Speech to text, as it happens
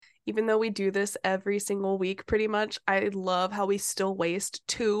even though we do this every single week pretty much, I love how we still waste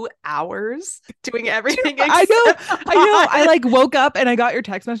 2 hours doing everything I know, except I know. I pod. like woke up and I got your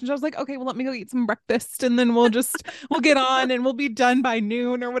text message. I was like, okay, well, let me go eat some breakfast and then we'll get on and we'll be done by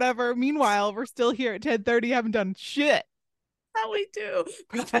noon or whatever. Meanwhile, we're still here at 10:30, haven't done shit. How we do.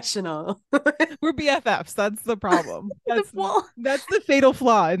 Professional. We're BFFs. That's the problem. The wall. That's the fatal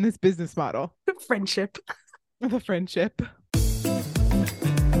flaw in this business model. Friendship. The friendship.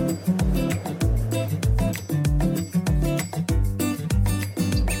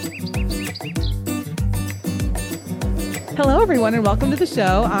 Hello, everyone, and welcome to the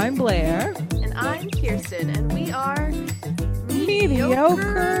show. I'm Blair. And I'm Kirsten, and we are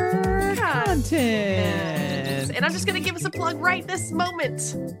Mediocre content. And I'm just going to give us a plug right this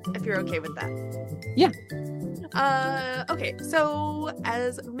moment, if you're okay with that. Yeah. Okay, so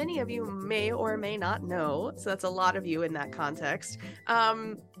as many of you may or may not know, so that's a lot of you in that context,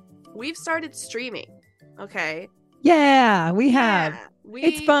 we've started streaming, okay? Yeah, we have. Yeah,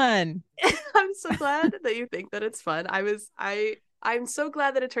 It's fun. I'm so glad that you think that it's fun. I'm so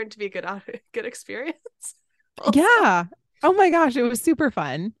glad that it turned to be a good experience. Also. Yeah. Oh my gosh, it was super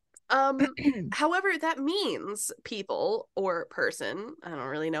fun. However, that means people or person, I don't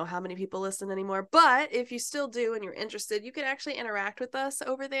really know how many people listen anymore, but if you still do and you're interested, you can actually interact with us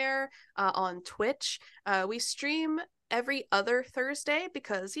over there on Twitch. We stream every other Thursday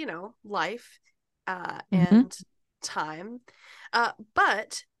because, you know, life and time.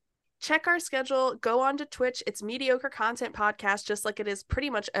 But check our schedule, go on to Twitch. It's Mediocre Content Podcast, just like it is pretty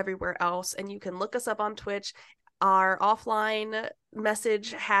much everywhere else. And you can look us up on Twitch. Our offline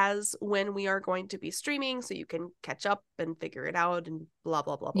message has when we are going to be streaming, so you can catch up and figure it out and blah,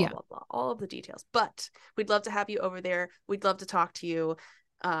 blah, blah, blah, blah, blah, all of the details. But we'd love to have you over there. We'd love to talk to you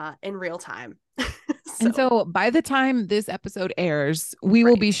in real time. And so by the time this episode airs, we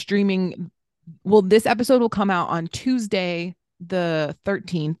will be streaming. Well, this episode will come out on Tuesday, the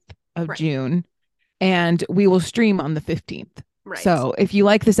 13th of June, and we will stream on the 15th. Right. So if you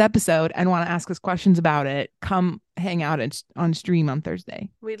like this episode and want to ask us questions about it, come hang out on stream on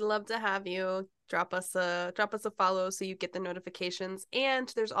Thursday. We'd love to have you. Drop us a follow so you get the notifications.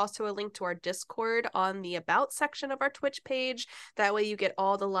 And there's also a link to our Discord on the About section of our Twitch page. That way you get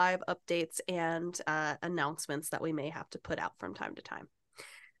all the live updates and announcements that we may have to put out from time to time.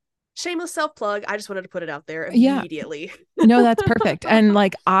 Shameless self-plug. I just wanted to put it out there immediately. Yeah. No, that's perfect. And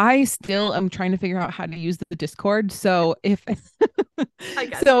like, I still am trying to figure out how to use the Discord. So if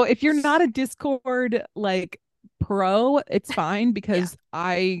you're not a Discord like pro, it's fine because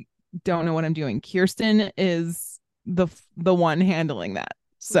I don't know what I'm doing. Kirsten is the one handling that.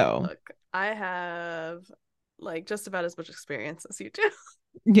 So look, I have like just about as much experience as you do.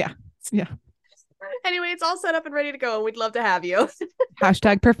 Yeah. Yeah. Anyway, it's all set up and ready to go, and we'd love to have you.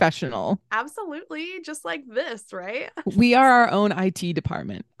 Hashtag professional. Absolutely. Just like this, right? We are our own IT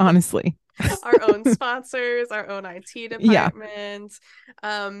department, honestly. Our own sponsors, our own IT department.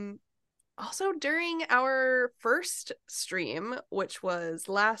 Yeah. Also, during our first stream, which was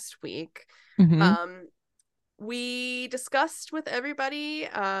last week, we discussed with everybody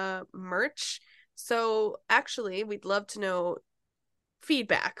merch. So actually, we'd love to know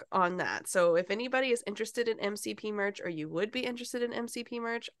feedback on that. So if anybody is interested in MCP merch, or you would be interested in MCP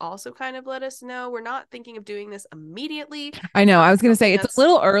merch, also kind of let us know. We're not thinking of doing this immediately. I know. I was going to say it's a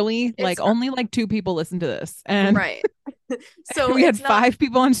little early. Like only like 2 people listen to this, and so we had 5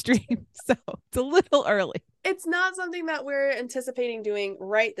 people on stream, so it's a little early. It's not something that we're anticipating doing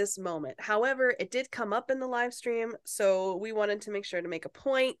right this moment. However, it did come up in the live stream, so we wanted to make sure to make a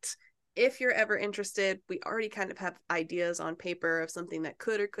point. If you're ever interested, we already kind of have ideas on paper of something that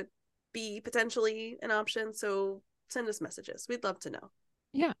could be potentially an option. So send us messages. We'd love to know.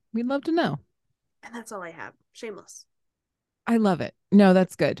 Yeah, we'd love to know. And that's all I have. Shameless. I love it. No,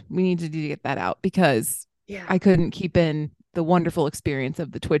 that's good. We need to get that out because I couldn't keep in the wonderful experience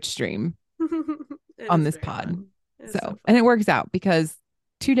of the Twitch stream on this pod. So and it works out because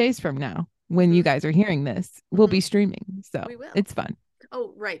 2 days from now, when you guys are hearing this, we'll be streaming. So it's fun.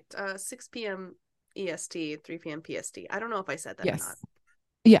 Oh, right. 6 p.m. EST, 3 p.m. PST. I don't know if I said that or not.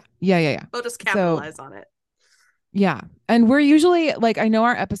 Yeah. We'll just capitalize on it. Yeah. And we're usually like, I know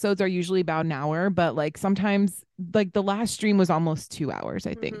our episodes are usually about an hour, but like sometimes like the last stream was almost 2 hours,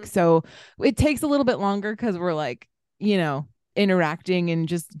 I think. So it takes a little bit longer because we're like, you know, interacting and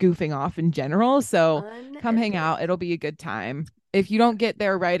just goofing off in general. So come hang out. It'll be a good time. If you don't get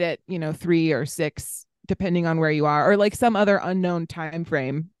there right at, 3 or 6, depending on where you are, or like some other unknown time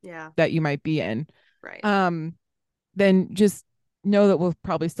frame that you might be in, right? Then just know that we'll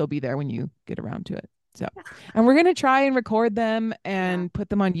probably still be there when you get around to it. So, and we're going to try and record them and put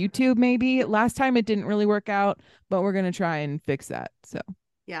them on YouTube maybe. Last time it didn't really work out, but we're going to try and fix that. So,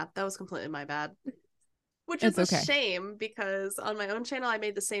 yeah, that was completely my bad. Which is it's a okay. shame because on my own channel, I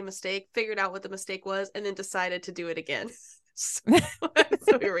made the same mistake, figured out what the mistake was, and then decided to do it again. So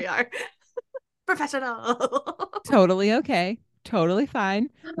here we are. Professional. Totally okay. Totally fine.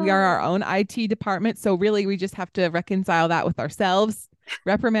 We are our own IT department. So really, we just have to reconcile that with ourselves,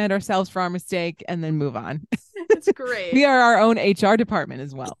 reprimand ourselves for our mistake, and then move on. It's great. We are our own HR department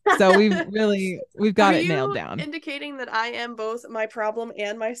as well. So we've got it nailed down. Indicating that I am both my problem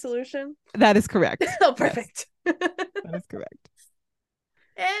and my solution? That is correct. Oh, perfect. Yes. That is correct.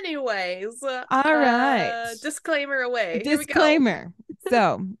 Anyways, all right. Disclaimer away. Disclaimer.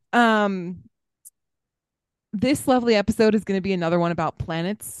 So, this lovely episode is going to be another one about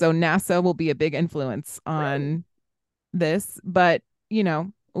planets. So NASA will be a big influence on this, but you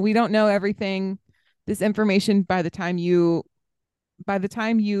know, we don't know everything. This information by the time you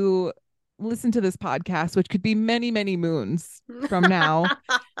listen to this podcast, which could be many, many moons from now.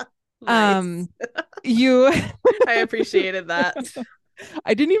 Nice. I appreciated that.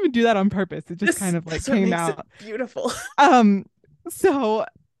 I didn't even do that on purpose. It just kind of like came out. Beautiful. So,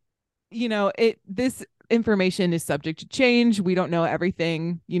 you know, this information is subject to change. We don't know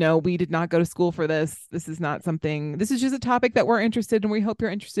everything. You know, we did not go to school for this. This is just a topic that we're interested in. We hope you're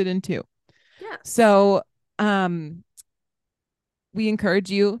interested in too. Yeah. So, we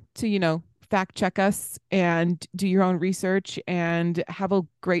encourage you to, you know, fact check us and do your own research and have a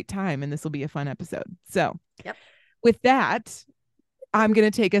great time. And this will be a fun episode. So, with that, I'm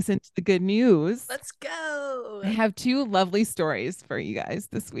going to take us into the good news. Let's go. I have two lovely stories for you guys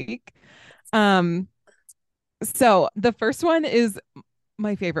this week. So the first one is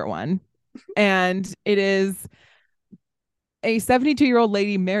my favorite one, and it is a 72-year-old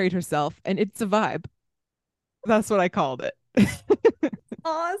lady married herself, and it's a vibe. That's what I called it.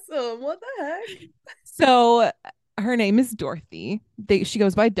 Awesome. What the heck? So her name is Dorothy. She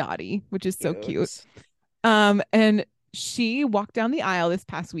goes by Dottie, which is so cute. And she walked down the aisle this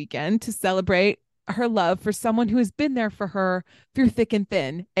past weekend to celebrate her love for someone who has been there for her through thick and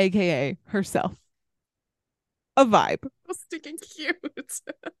thin, aka herself. A vibe. Stinking cute.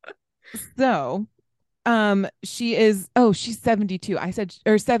 So, she's 72. I said,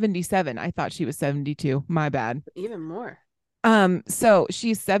 or 77. I thought she was 72. My bad. Even more. So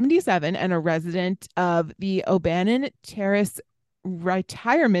she's 77 and a resident of the Obannon Terrace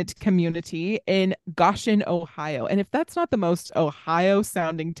retirement community in Goshen, Ohio. And if that's not the most Ohio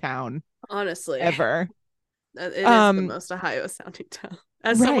sounding town, honestly, ever, it is the most Ohio sounding town.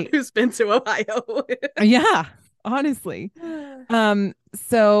 As someone who's been to Ohio. Yeah, honestly.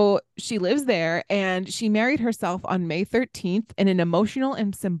 So she lives there, and she married herself on May 13th in an emotional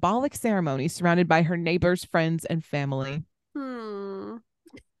and symbolic ceremony surrounded by her neighbors, friends, and family.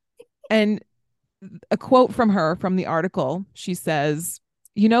 And a quote from her from the article, she says,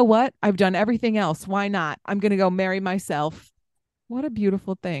 "You know what? I've done everything else. Why not? I'm going to go marry myself." What a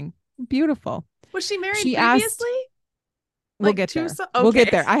beautiful thing. Beautiful. Was she married previously? We'll get there. Okay. We'll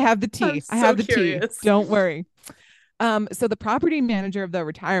get there. I have the tea. I have the tea. Don't worry. So the property manager of the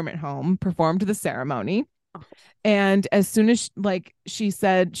retirement home performed the ceremony. And as soon as she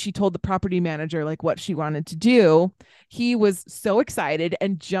told the property manager like what she wanted to do, he was so excited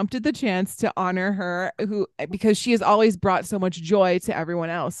and jumped at the chance to honor her, because she has always brought so much joy to everyone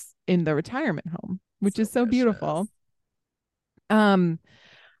else in the retirement home, which is so beautiful.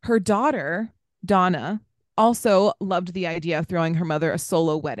 Her daughter, Donna, also loved the idea of throwing her mother a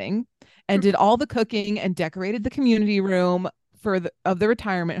solo wedding and did all the cooking and decorated the community room of the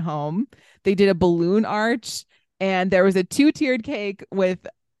retirement home. They did a balloon arch, and there was a 2-tiered cake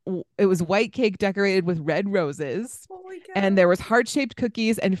it was white cake decorated with red roses. Oh my God. And there was heart-shaped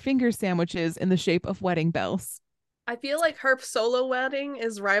cookies and finger sandwiches in the shape of wedding bells. I feel like her solo wedding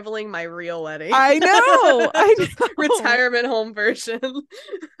is rivaling my real wedding. I know. Retirement home version.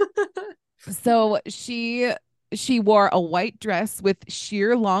 So she wore a white dress with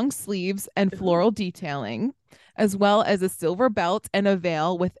sheer long sleeves and floral detailing, as well as a silver belt and a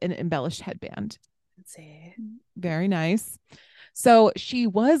veil with an embellished headband. Let's see. Very nice. So she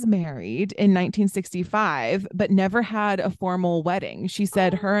was married in 1965, but never had a formal wedding. She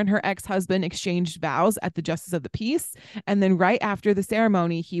said her and her ex-husband exchanged vows at the Justice of the Peace. And then right after the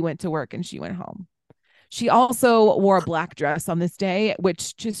ceremony, he went to work and she went home. She also wore a black dress on this day,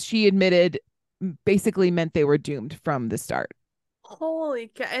 which she admitted basically meant they were doomed from the start. Holy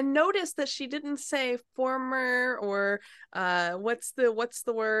cow. And notice that she didn't say former or what's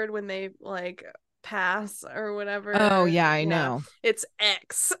the word when they like pass or Oh, whatever. yeah, I Yeah, know. it's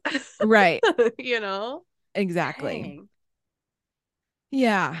X. Right. You know? Exactly. Dang.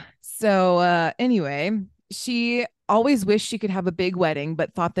 Yeah. So anyway, she always wished she could have a big wedding,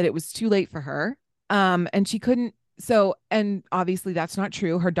 but thought that it was too late for her. And she couldn't. So, and obviously that's not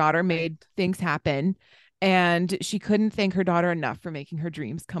true. Her daughter Right. made things happen, and she couldn't thank her daughter enough for making her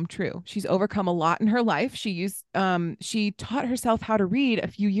dreams come true. She's overcome a lot in her life. She taught herself how to read a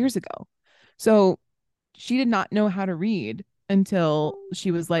few years ago. So she did not know how to read until Oh, she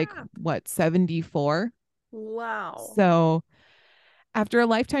was like, crap. what, 74? Wow. So after a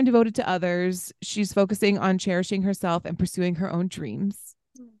lifetime devoted to others, she's focusing on cherishing herself and pursuing her own dreams.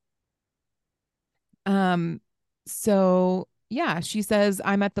 Um, so yeah, she says,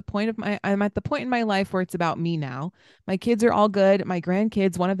 I'm at the point in my life where it's about me now. My kids are all good. My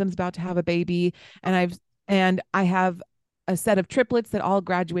grandkids, one of them's about to have a baby, and I have a set of triplets that all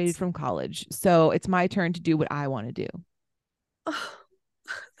graduated from college. So it's my turn to do what I want to do. Oh,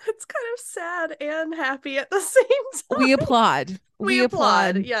 that's kind of sad and happy at the same We time. applaud. We We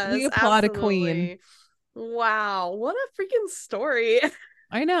applaud. applaud. We Yes, applaud a queen. absolutely. Wow. What a freaking story.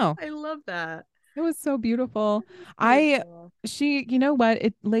 I know. I love that. It was so beautiful. I Beautiful. she, you know what?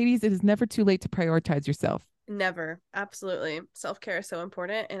 Ladies, it is never too late to prioritize yourself. Never. Absolutely. Self-care is so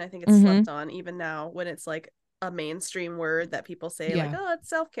important. And I think it's Mm-hmm. slept on even now when it's like a mainstream word that people say, like, Yeah. oh, it's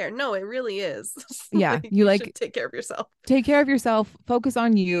self-care. No, it really is. Yeah. Like, You you should like take care of yourself take care of yourself, focus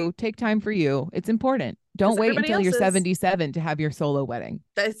on you, take time for you. It's important. because Don't wait everybody until else you're is. 77 to have your solo wedding.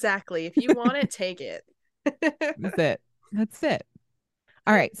 Exactly. If you want it, take it. That's it. That's it.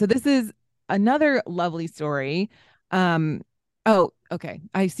 All right. So this is another lovely story. Oh, okay.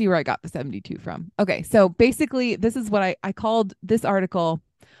 I see where I got the 72 from. Okay. So basically, this is what I called this article.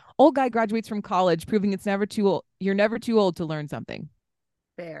 Old guy graduates from college, proving it's never too old. You're never too old to learn something.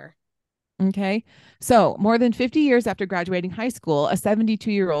 Fair. Okay. So, more than 50 years after graduating high school, a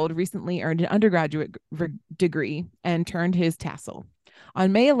 72-year-old recently earned an undergraduate degree and turned his tassel.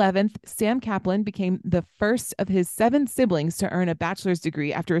 On May 11th, Sam Kaplan became the first of his 7 siblings to earn a bachelor's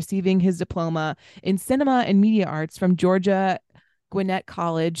degree after receiving his diploma in cinema and media arts from Georgia Gwinnett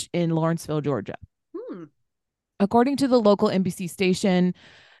College in Lawrenceville, Georgia. Hmm. According to the local NBC station,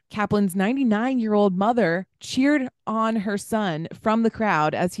 Kaplan's 99-year-old mother cheered on her son from the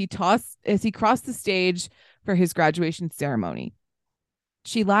crowd as he crossed the stage for his graduation ceremony.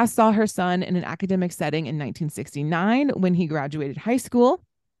 She last saw her son in an academic setting in 1969 when he graduated high school.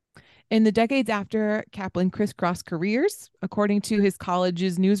 In the decades after, Kaplan crisscrossed careers. According to his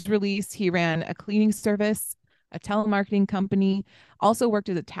college's news release, he ran a cleaning service, a telemarketing company, also worked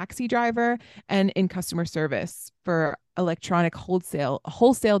as a taxi driver and in customer service for electronic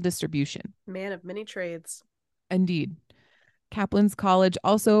wholesale distribution. Man of many trades. Indeed. Kaplan's college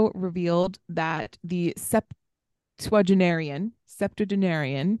also revealed that the septuagenarian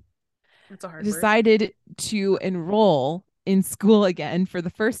That's a hard word. decided to enroll in school again for the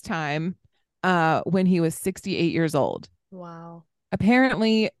first time when he was 68 years old. Wow.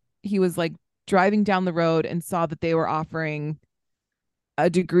 Apparently, he was like driving down the road and saw that they were offering a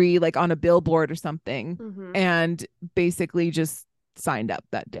degree like on a billboard or something, Mm-hmm. and basically just signed up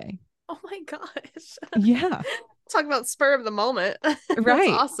that day. Oh my gosh. Yeah, Talk about spur of the moment. That's right.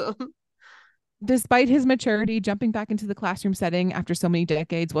 awesome. Despite his maturity, jumping back into the classroom setting after so many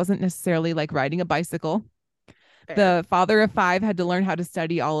decades wasn't necessarily like riding a bicycle. Fair. The father of 5 had to learn how to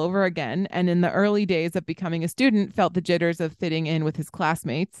study all over again, and in the early days of becoming a student, felt the jitters of fitting in with his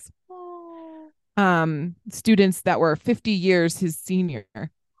classmates, Oh. students that were 50 years his senior,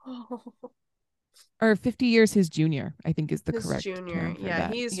 Oh. or 50 years his junior, I think is the His correct junior. term for Yeah,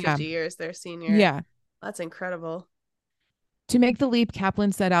 that. he's Yeah. 50 years their senior. Yeah. That's incredible. To make the leap,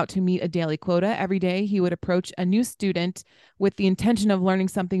 Kaplan set out to meet a daily quota. Every day, he would approach a new student with the intention of learning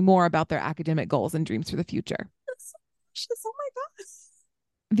something more about their academic goals and dreams for the future. That's so precious. Oh my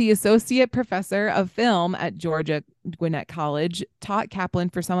God. The associate professor of film at Georgia Gwinnett College taught Kaplan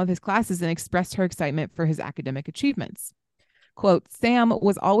for some of his classes and expressed her excitement for his academic achievements. Quote, Sam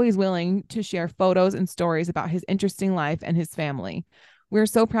was always willing to share photos and stories about his interesting life and his family. We're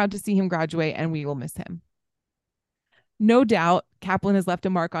so proud to see him graduate, and we will miss him. No doubt, Kaplan has left a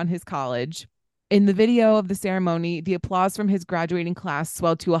mark on his college. In the video of the ceremony, the applause from his graduating class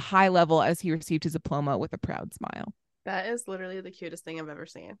swelled to a high level as he received his diploma with a proud smile. That is literally the cutest thing I've ever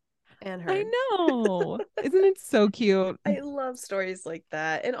seen and I heard. know. Isn't it so cute? I love stories like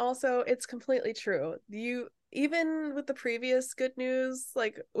that. And also, it's completely true. You, even with the previous good news,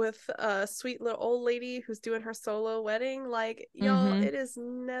 like with a sweet little old lady who's doing her solo wedding, like, y'all, Mm-hmm. it is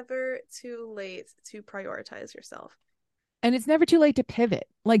never too late to prioritize yourself. And it's never too late to pivot.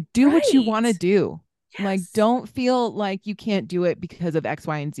 Like, do what you want to Right. do. Like, Yes. don't feel like you can't do it because of X,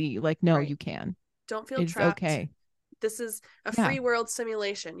 Y, and Z. Like, no, Right. you can. Don't feel It's trapped. okay. This is a Yeah, free world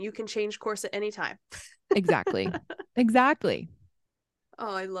simulation. You can change course at any time. exactly. Exactly.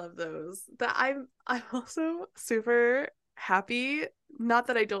 Oh, I love those. That I'm also super happy. Not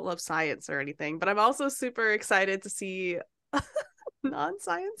that I don't love science or anything, but I'm also super excited to see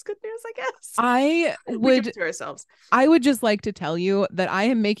non-science good news, I guess. I We give it would to ourselves. I would just like to tell you that I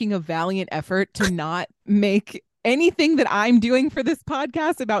am making a valiant effort to not make anything that I'm doing for this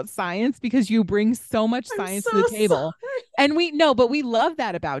podcast about science because you bring so much I'm science to the so sorry. table. And we no, but we love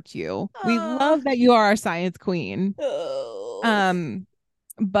that about you. We Uh, love that you are our science queen. oh, Um,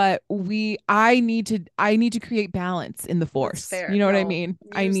 but I need to create balance in the that's force. fair. You know what I No, mean?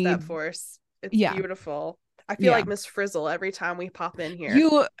 I use that need force. It's yeah, beautiful. I feel yeah. like Miss Frizzle every time we pop in here.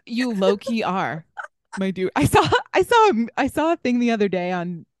 You low key are, my dude. I saw a thing the other day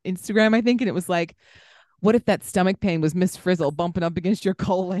on Instagram, I think, and it was like, what if that stomach pain was Miss Frizzle bumping up against your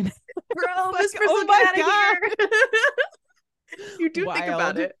colon? Bro, Like, Miss Frizzle, oh get my out of God. here. You do think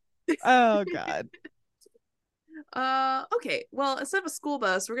about Wild. it. Oh God. Okay. Well, instead of a school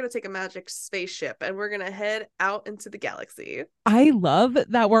bus, we're gonna take a magic spaceship and we're gonna head out into the galaxy. I love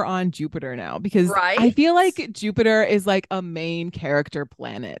that we're on Jupiter now because Right? I feel like Jupiter is like a main character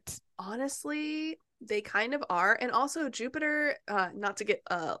planet. Honestly, they kind of are. And also Jupiter, not to get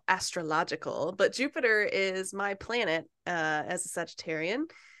astrological, but Jupiter is my planet as a Sagittarian.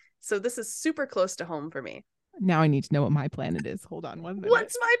 So this is super close to home for me. Now I need to know what my planet is. Hold on one minute.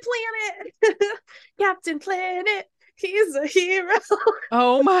 What's my planet? Captain Planet. He's a hero.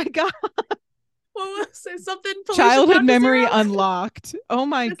 Oh my God. What was it? Something Felicia Childhood Fox memory zero? unlocked. Oh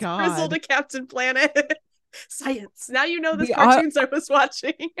my Miss Frizzle God. to Captain Planet. Science. Now you know this The cartoons I was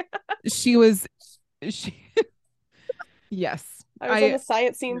watching. she was she yes. I was on I the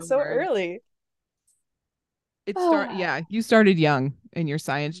science scene no so words. early. Yeah, you started young in your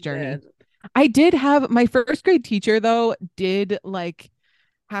science journey. Did. I did have my first grade teacher though, did like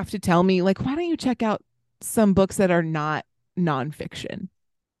have to tell me, like, why don't you check out some books that are not nonfiction?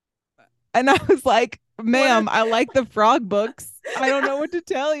 And I was like, What ma'am, a I like the frog books. I don't know what to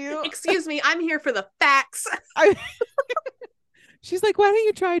tell you. excuse me, I'm here for the facts. I, she's like, why don't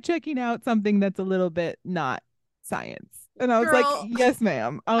you try checking out something that's a little bit not science? And I was like, Girl, yes,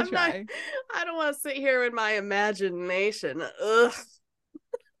 ma'am, I'll I'm not try. I don't want to sit here in my imagination. Ugh.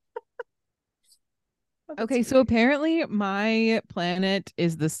 Oh, that's Okay, so great. apparently my planet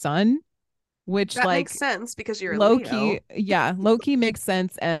is the sun, which That makes like sense because you're a low Leo. key, yeah, low key makes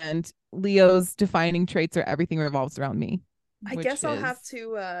sense. And Leo's defining traits are everything revolves around me, I which guess I'll is have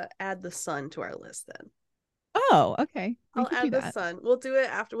to add the sun to our list then. oh, okay. We I'll could do add the that. sun. We'll do it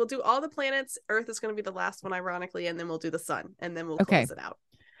after. We'll do all the planets. Earth is going to be the last one, ironically, and then we'll do the sun, and then we'll Okay. close it out.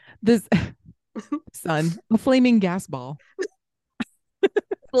 This sun, a flaming gas ball.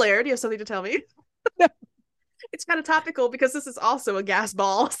 Blair, do you have something to tell me? It's kind of topical because this is also a gas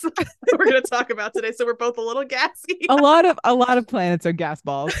ball that we're going to talk about today. So we're both a little gassy. A lot of planets are gas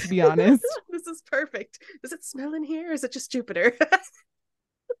balls, to be honest. This is perfect. Does it smell in here? Or is it just Jupiter?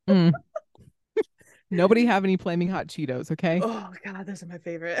 Mm. Nobody have any flaming hot Cheetos, okay? Oh God, those are my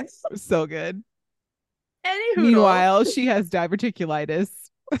favorite. So good. Any hoodle. Meanwhile, she has diverticulitis.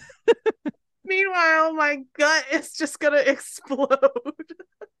 Meanwhile, my gut is just gonna explode.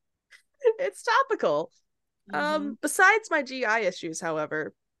 It's topical. Mhm. Besides my GI issues,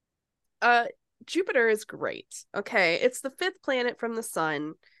 however, uh, Jupiter is great. Okay, it's the fifth planet from the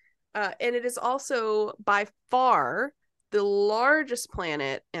sun, and it is also by far the largest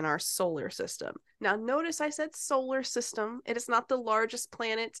planet in our solar system. Now, notice I said solar system. It is not the largest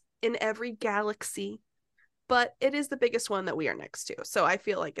planet in every galaxy, but it is the biggest one that we are next to. So I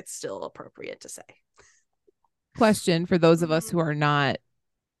feel like it's still appropriate to say. Question for those of us who are not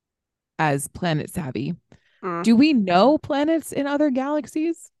as planet savvy. Mm. Do we know planets in other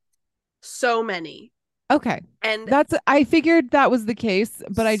galaxies? So many. Okay. And I figured that was the case,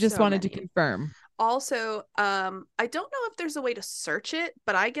 but I just so wanted to many. confirm. Also, I don't know if there's a way to search it,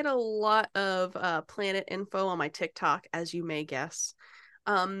 but I get a lot of planet info on my TikTok, as you may guess.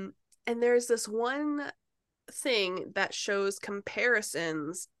 And there's this one thing that shows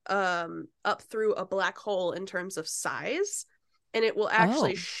comparisons up through a black hole in terms of size, and it will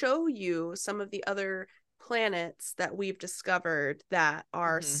actually Oh. show you some of the other planets that we've discovered that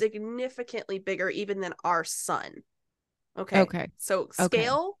are Mhm. significantly bigger even than our sun. Okay. Okay. So Okay.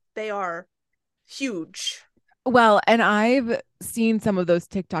 scale, they are huge. Well, and I've seen some of those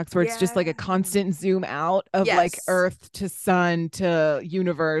TikToks where it's just like Yeah. a constant zoom out of like Yes. Earth to sun to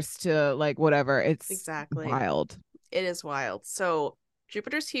universe to like whatever. It's Exactly. wild. It is wild. So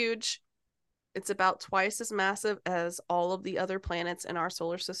Jupiter's huge. It's about twice as massive as all of the other planets in our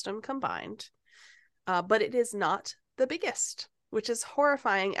solar system combined. But it is not the biggest, which is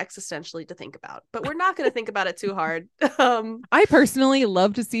horrifying existentially to think about. But we're not going to think about it too hard. I personally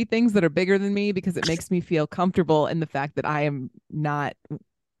love to see things that are bigger than me because it makes me feel comfortable in the fact that I am not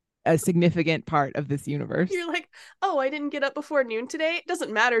a significant part of this universe. You're like, oh, I didn't get up before noon today. It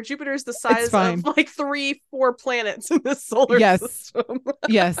doesn't matter. Jupiter's the It's size fine. of like 3-4 planets in the solar Yes. system.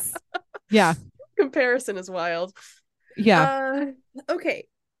 Yes. Yeah. Comparison is wild. Yeah. Okay.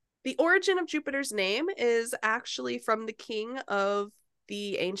 The origin of Jupiter's name is actually from the king of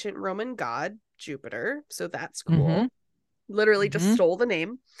the ancient Roman god, Jupiter. So that's cool. Mhm. Literally just Mhm. stole the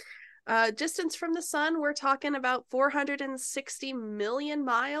name. Distance from the sun, we're talking about 460 million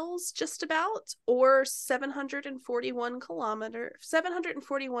miles, just about, or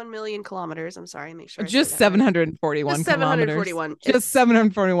 741 million kilometers. I'm sorry, make sure I Just say that right. 741 Just kilometers. 741. Just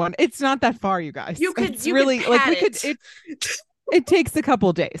 741. It's not that far, you guys. It's You really could like pad we could it. it takes a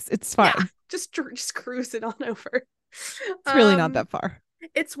couple days. It's fine. Yeah, just cruise it on over. It's really not that far.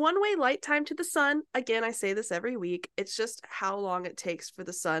 It's one-way light time to the sun. Again, I say this every week. It's just how long it takes for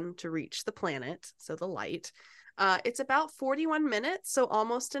the sun to reach the planet, so the light. It's about 41 minutes, so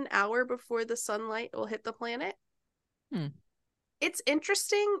almost an hour before the sunlight will hit the planet. It's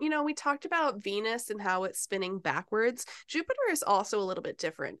interesting. You know, we talked about Venus and how it's spinning backwards. Jupiter is also a little bit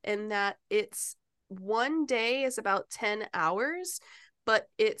different in that it's one day is about 10 hours, but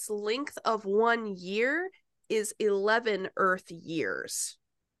its length of 1 year is 11 Earth years.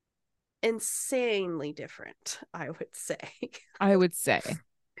 Insanely different, I would say. I would say.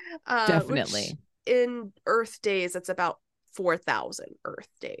 Definitely. In Earth days, it's about 4,000 Earth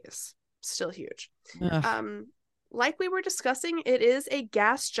days. Still huge. Ugh. Like we were discussing, it is a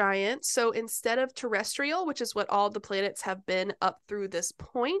gas giant. So instead of terrestrial, which is what all the planets have been up through this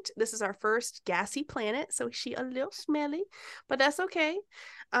point, this is our first gassy planet. So she's a little smelly, but that's okay.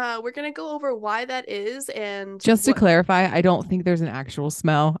 We're going to go over why that is. And just to clarify, I don't think there's an actual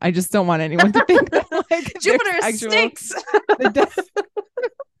smell. I just don't want anyone to think that like Jupiter stinks.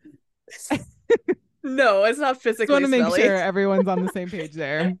 No, it's not physically. I want to make smelly. sure everyone's on the same page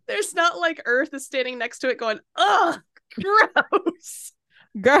there. There's not like Earth is standing next to it going, ugh, gross.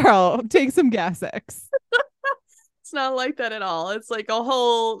 Girl, take some Gas X. It's not like that at all. It's like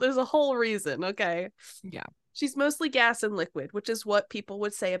there's a whole reason. Okay. Yeah. She's mostly gas and liquid, which is what people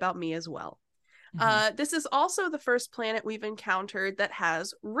would say about me as well. This is also the first planet we've encountered that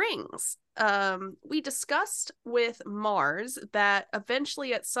has rings. We discussed with Mars that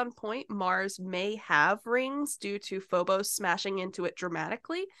eventually at some point Mars may have rings due to Phobos smashing into it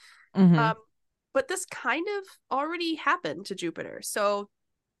dramatically. But this kind of already happened to Jupiter. So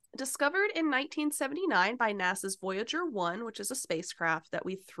discovered in 1979 by NASA's Voyager 1, which is a spacecraft that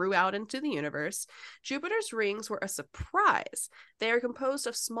we threw out into the universe, Jupiter's rings were a surprise. They are composed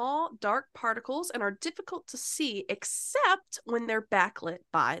of small, dark particles and are difficult to see except when they're backlit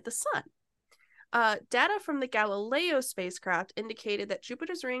by the sun. Data from the Galileo spacecraft indicated that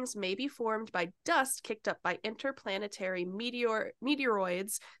Jupiter's rings may be formed by dust kicked up by interplanetary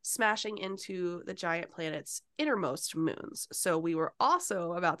meteoroids smashing into the giant planet's innermost moons. So we were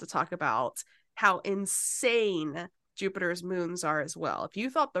also about to talk about how insane Jupiter's moons are as well. If you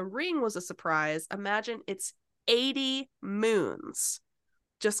thought the ring was a surprise, imagine it's 80 moons.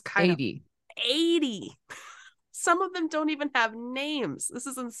 Just kind 80. of 80. Some of them don't even have names. This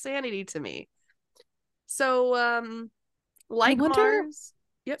is insanity to me. So, like Mars.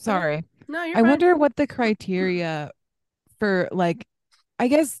 Yep. Sorry. No, you're I fine. wonder what the criteria for like, I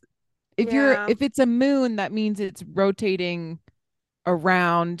guess if it's a moon, that means it's rotating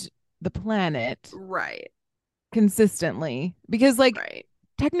around the planet. Right. Consistently. Because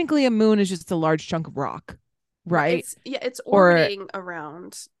technically a moon is just a large chunk of rock. Right? It's orbiting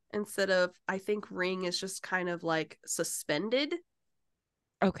around instead of, I think ring is just kind of like suspended.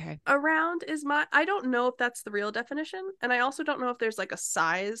 Okay. Around is I don't know if that's the real definition, and I also don't know if there's like a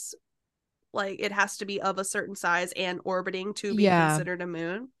size, like it has to be of a certain size and orbiting to be considered a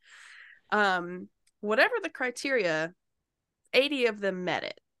moon. Whatever the criteria, 80 of them met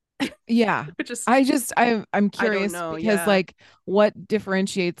it. Yeah. I'm curious because like what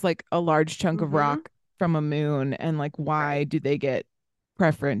differentiates like a large chunk of rock from a moon, and like why do they get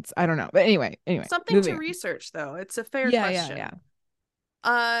preference? I don't know. But anyway. Something to research though. It's a fair question. Yeah.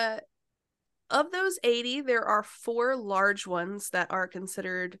 Of those 80, there are 4 large ones that are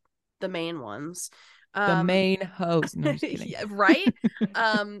considered the main ones. The main host. No, I'm just kidding. Yeah, right?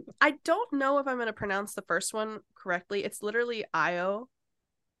 I don't know if I'm going to pronounce the first one correctly. It's literally Io,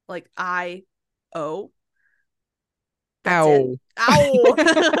 like I-O. That's it. Ow.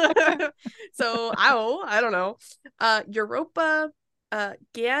 Ow. So, ow, I don't know. Europa,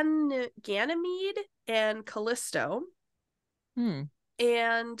 Ganymede, and Callisto. Hmm.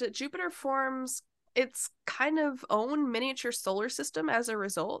 And Jupiter forms its kind of own miniature solar system as a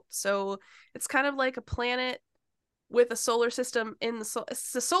result. So it's kind of like a planet with a solar system in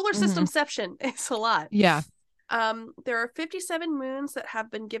it's a solar Mm-hmm. systemception. It's a lot. Yeah. There are 57 moons that have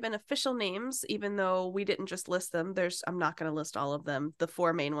been given official names, even though we didn't just list them. I'm not going to list all of them, the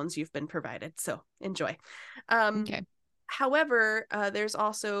 4 main ones you've been provided. So enjoy. Okay. However, there's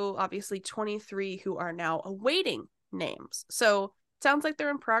also obviously 23 who are now awaiting names. So it sounds like they're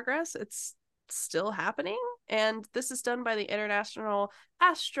in progress. It's still happening. And this is done by the International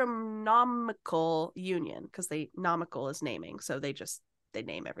Astronomical Union, because nomical is naming. So they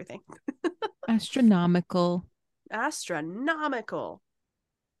name everything. Astronomical. Astronomical.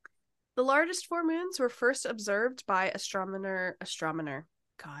 The largest 4 moons were first observed by astronomer. Astronomer.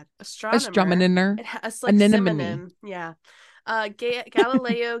 It's like Anemone. synonym. Yeah.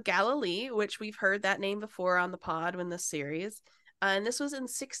 Galileo Galilei, which we've heard that name before on the pod in this series. And this was in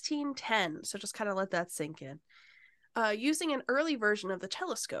 1610. So just kind of let that sink in. Using an early version of the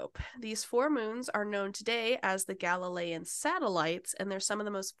telescope, these 4 moons are known today as the Galilean satellites, and they're some of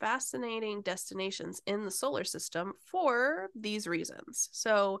the most fascinating destinations in the solar system for these reasons.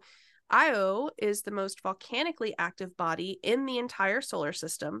 So, Io is the most volcanically active body in the entire solar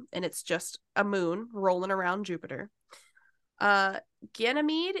system, and it's just a moon rolling around Jupiter.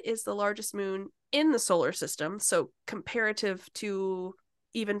 Ganymede is the largest moon in the solar system, so comparative to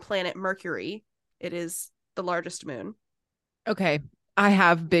even planet Mercury, it is the largest moon. Okay. I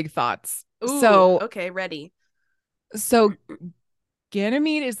have big thoughts. Ooh, So, okay, ready. so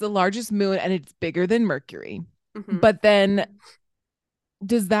Ganymede is the largest moon and it's bigger than Mercury. Mm-hmm. But then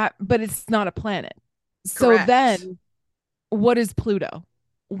but it's not a planet. So Correct. then what is Pluto?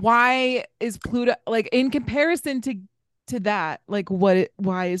 Why is Pluto like in comparison to that? Like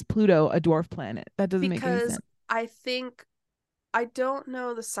why is Pluto a dwarf planet? That doesn't make any Because sense. I think I don't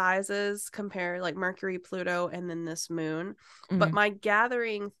know the sizes compare like Mercury, Pluto, and then this moon. But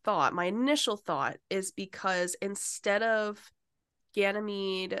Okay. my initial thought is because instead of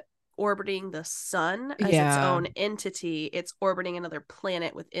Ganymede orbiting the sun as its Yeah. own entity, it's orbiting another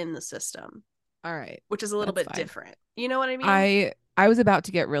planet within the system, All right. which is a little That's bit fine. different. You know what I mean? I was about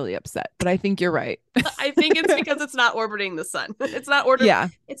to get really upset, but I think you're right. I think it's because it's not orbiting the sun. Yeah.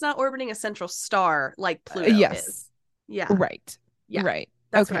 It's not orbiting a central star like Pluto Yes. is. Yeah. Right. Yeah. Right.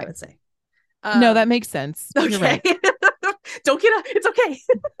 That's what I Okay. would say. No, that Um makes sense. You're okay. right. Don't get up. It's okay.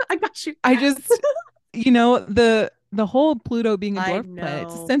 I got you. I just, the whole Pluto being a I dwarf planet,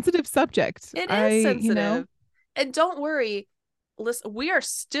 it's a know. sensitive subject. It is sensitive. And don't worry, listen, we are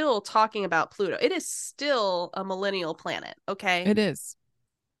still talking about Pluto. It is still a millennial planet, okay? It is.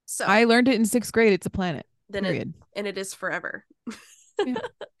 So, I learned it in 6th grade. It's a planet. then Period. it is forever. Yeah.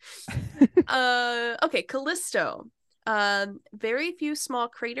 Okay, Callisto. Very few small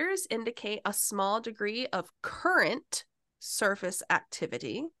craters indicate a small degree of current surface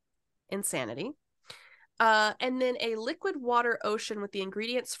activity. Insanity. And then a liquid water ocean with the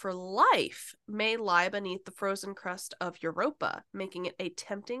ingredients for life may lie beneath the frozen crust of Europa, making it a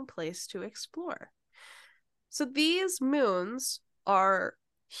tempting place to explore. So these moons are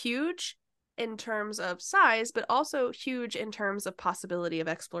huge in terms of size, but also huge in terms of possibility of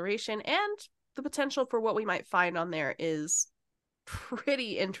exploration, and the potential for what we might find on there is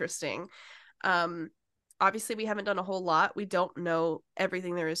pretty interesting. Um, Obviously, we haven't done a whole lot. We don't know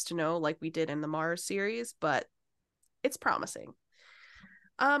everything there is to know like we did in the Mars series, but it's promising.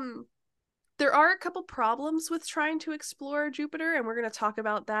 Um, there are a couple problems with trying to explore Jupiter, and we're going to talk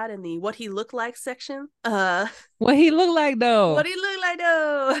about that in the what he looked like section. What he look like What though? he look like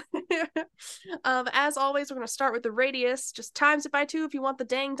though? As always, we're going to start with the radius. Just times it by 2 if you want the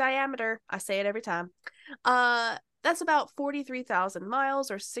dang diameter. I say it every time. That's about 43,000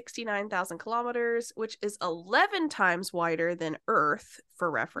 miles or 69,000 kilometers, which is 11 times wider than Earth, for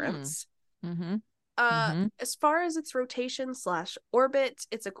reference. Mm-hmm. Mm-hmm. As far as its rotation slash orbit,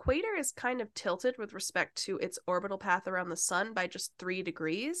 its equator is kind of tilted with respect to its orbital path around the sun by just 3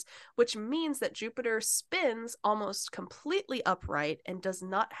 degrees, which means that Jupiter spins almost completely upright and does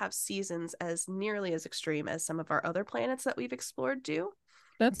not have seasons as nearly as extreme as some of our other planets that we've explored do.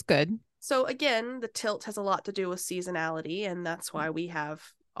 That's good. So again, the tilt has a lot to do with seasonality, and that's why we have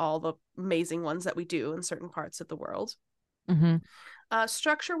all the amazing ones that we do in certain parts of the world. Mm-hmm.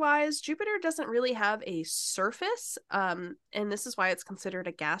 Structure-wise, Jupiter doesn't really have a surface, and this is why it's considered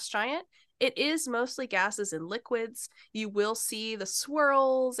a gas giant. It is mostly gases and liquids. You will see the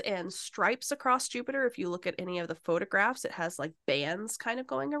swirls and stripes across Jupiter. If you look at any of the photographs, it has like bands kind of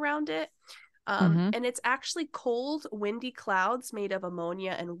going around it. And it's actually cold, windy clouds made of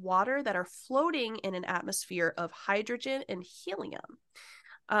ammonia and water that are floating in an atmosphere of hydrogen and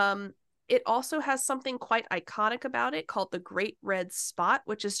helium. It also has something quite iconic about it called the Great Red Spot,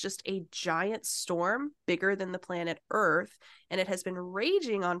 which is just a giant storm bigger than the planet Earth. And it has been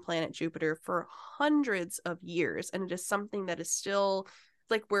raging on planet Jupiter for hundreds of years. And it is something that is still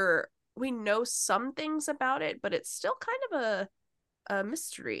like we know some things about it, but it's still kind of a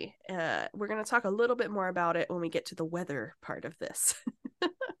mystery. We're going to talk a little bit more about it when we get to the weather part of this.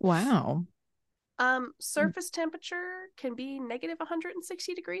 Wow. Surface temperature can be negative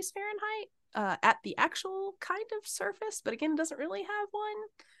 160 degrees Fahrenheit at the actual kind of surface, but again, it doesn't really have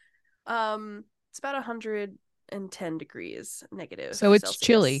one. It's about 110 degrees negative. So it's Celsius.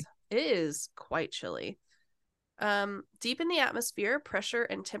 chilly. It is quite chilly. Deep in the atmosphere, pressure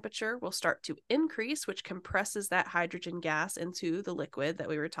and temperature will start to increase, which compresses that hydrogen gas into the liquid that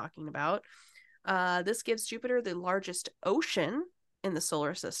we were talking about. This gives Jupiter the largest ocean in the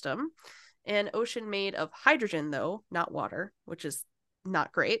solar system. An ocean made of hydrogen, though, not water, which is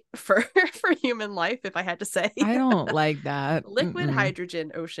not great for human life, if I had to say. I don't like that. Liquid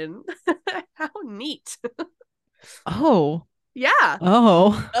hydrogen ocean. How neat. Oh. Yeah.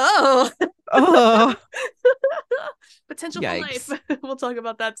 Oh. Potential Yikes. for life. We'll talk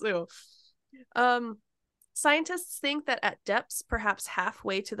about that too. Scientists think that at depths, perhaps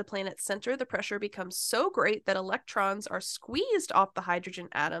halfway to the planet's center, the pressure becomes so great that electrons are squeezed off the hydrogen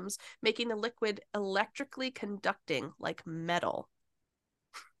atoms, making the liquid electrically conducting like metal.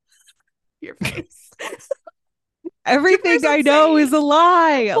 Your face. Everything I know is a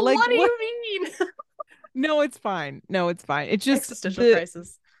lie. Like, what do you mean? No, it's fine. It's just existential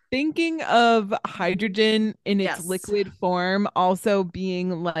crisis. Thinking of hydrogen in its liquid form also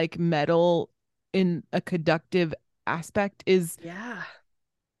being like metal in a conductive aspect is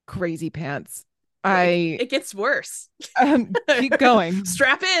crazy pants. It gets worse. Keep going.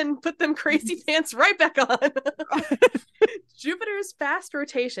 Strap in, put them crazy pants right back on. Jupiter's fast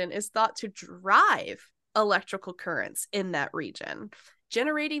rotation is thought to drive electrical currents in that region,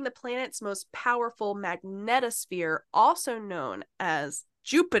 generating the planet's most powerful magnetosphere, also known as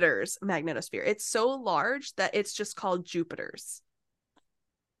Jupiter's magnetosphere. It's so large that it's just called Jupiter's.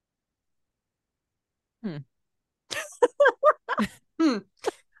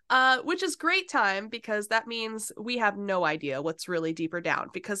 Which is great time, because that means we have no idea what's really deeper down,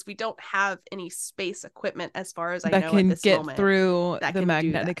 because we don't have any space equipment, as far as I know, at this moment, through the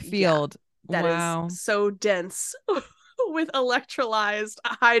magnetic field. That is so dense with electrolyzed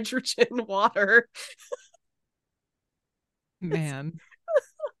hydrogen water. Man,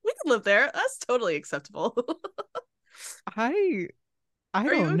 we can live there. That's totally acceptable. I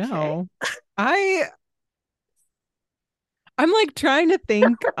don't know. I'm like trying to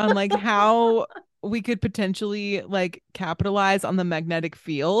think on like how we could potentially like capitalize on the magnetic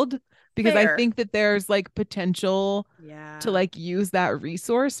field, because I think that there's like potential to like use that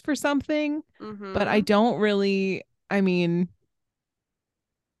resource for something. But I don't really, I mean,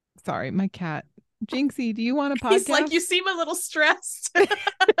 sorry, my cat. Jinxie, do you want a podcast? He's like, you seem a little stressed.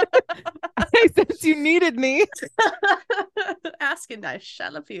 I sense you needed me. Asking I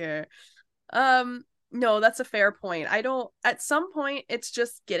shall appear. No, that's a fair point. At some point it's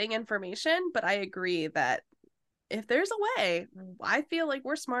just getting information, but I agree that if there's a way, I feel like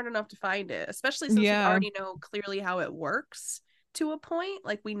we're smart enough to find it, especially since we already know clearly how it works to a point.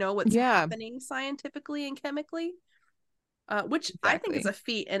 Like, we know what's happening scientifically and chemically, which I think is a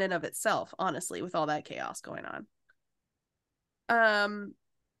feat in and of itself, honestly, with all that chaos going on.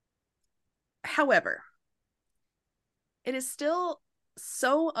 However, it is still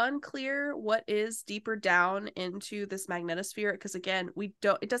so unclear what is deeper down into this magnetosphere, because again,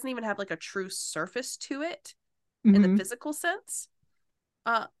 it doesn't even have like a true surface to it in the physical sense.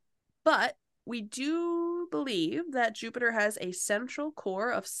 But we do believe that Jupiter has a central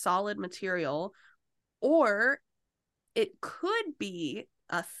core of solid material, or it could be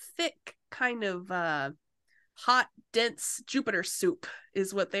a thick kind of hot, dense Jupiter soup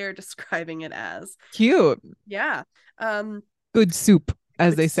is what they're describing it as. Cute. Yeah. Good soup,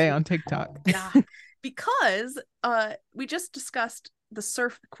 as they say on TikTok. Yeah. Because we just discussed the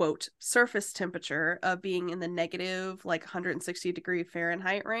surface temperature of being in the negative like 160 degree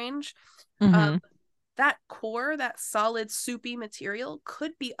Fahrenheit range. That core, that solid soupy material,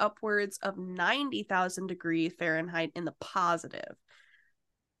 could be upwards of 90,000 degree Fahrenheit in the positive.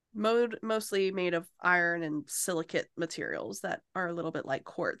 mostly made of iron and silicate materials that are a little bit like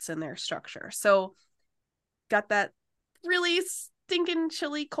quartz in their structure. So got that really stinking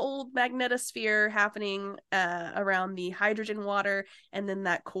chilly cold magnetosphere happening around the hydrogen water, and then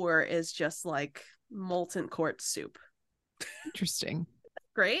that core is just like molten quartz soup. Interesting.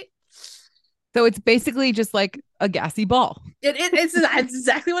 Great. So it's basically just like a gassy ball. It's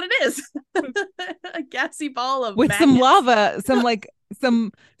exactly what it is. A gassy ball of with magnets. Some lava,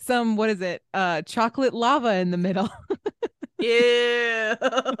 some what is it? Chocolate lava in the middle. Yeah.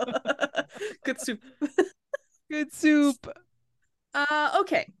 Good soup. Good soup.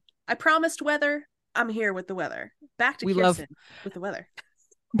 Okay. I promised weather. I'm here with the weather. Back to Kirsten with the weather.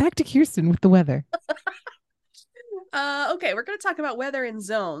 Back to Kirsten with the weather. Okay, we're going to talk about weather in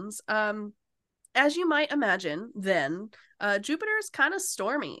zones. As you might imagine, then Jupiter is kind of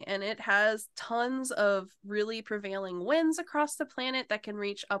stormy, and it has tons of really prevailing winds across the planet that can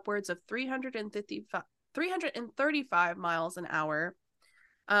reach upwards of 335 miles an hour.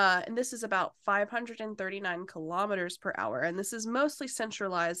 And this is about 539 kilometers per hour. And this is mostly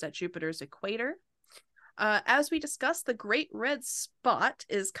centralized at Jupiter's equator. As we discussed, the Great Red Spot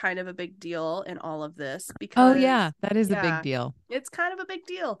is kind of a big deal in all of this because that is a big deal. It's kind of a big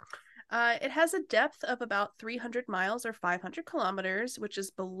deal. It has a depth of about 300 miles or 500 kilometers, which is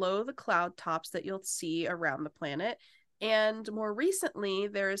below the cloud tops that you'll see around the planet. And more recently,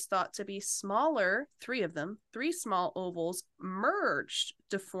 there is thought to be smaller, three small ovals merged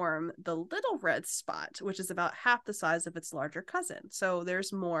to form the Little Red Spot, which is about half the size of its larger cousin. So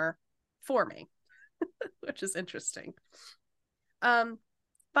there's more forming, which is interesting.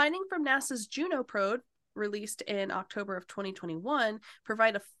 Finding from NASA's Juno probe, released in October of 2021,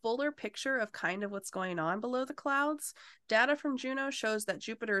 provide a fuller picture of kind of what's going on below the clouds. Data from Juno shows that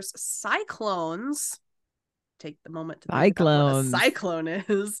Jupiter's cyclones, take the moment to think about what a cyclone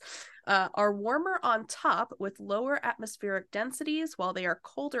is, are warmer on top with lower atmospheric densities, while they are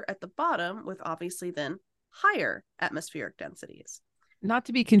colder at the bottom with obviously then higher atmospheric densities. Not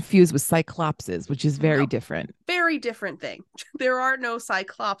to be confused with cyclopses, which is very different. Very different thing. There are no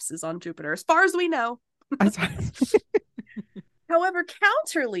cyclopses on Jupiter, as far as we know. However,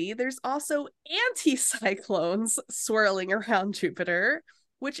 counterly, there's also anticyclones swirling around Jupiter,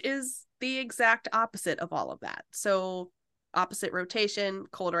 which is the exact opposite of all of that. So opposite rotation,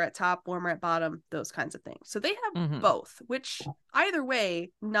 colder at top, warmer at bottom, those kinds of things. So they have both, which either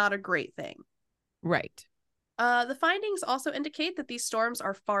way, not a great thing. Right. The findings also indicate that these storms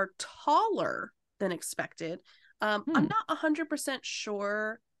are far taller than expected. I'm not 100%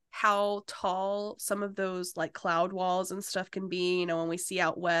 sure how tall some of those like cloud walls and stuff can be, you know, when we see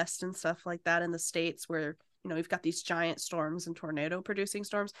out west and stuff like that in the States where, you know, we've got these giant storms and tornado producing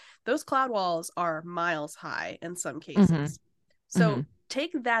storms. Those cloud walls are miles high in some cases. So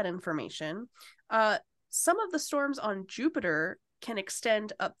take that information. Some of the storms on Jupiter can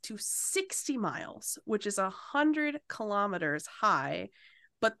extend up to 60 miles, which is 100 kilometers high,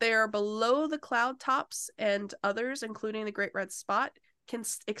 but they're below the cloud tops, and others, including the Great Red Spot, can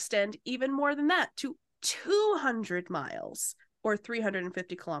extend even more than that to 200 miles or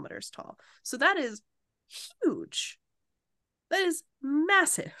 350 kilometers tall. So that is huge. That is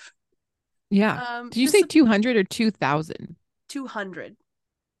massive. Yeah. Did you say 200 or 2,000? 200.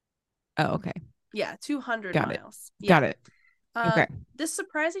 Oh, okay. Yeah, 200 Got miles. It. Got it. Okay. This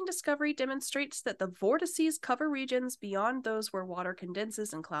surprising discovery demonstrates that the vortices cover regions beyond those where water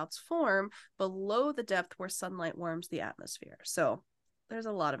condenses and clouds form, below the depth where sunlight warms the atmosphere. So there's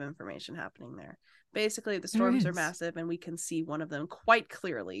a lot of information happening there. Basically, the storms are massive, and we can see one of them quite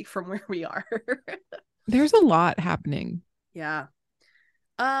clearly from where we are. There's a lot happening. Yeah.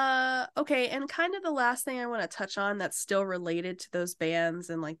 Okay, and kind of the last thing I want to touch on that's still related to those bands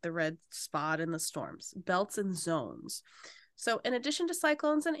and like the red spot and the storms, belts and zones. So in addition to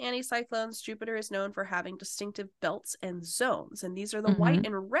cyclones and anticyclones, Jupiter is known for having distinctive belts and zones. And these are the white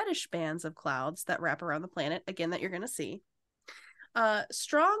and reddish bands of clouds that wrap around the planet, again, that you're going to see.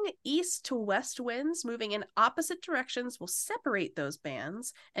 Strong east to west winds moving in opposite directions will separate those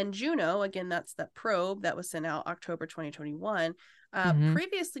bands. And Juno, again, that's that probe that was sent out October 2021,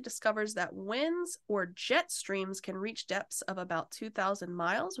 previously discovers that winds or jet streams can reach depths of about 2,000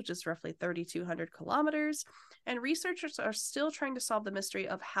 miles, which is roughly 3,200 kilometers. And researchers are still trying to solve the mystery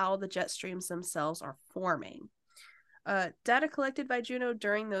of how the jet streams themselves are forming. Data collected by Juno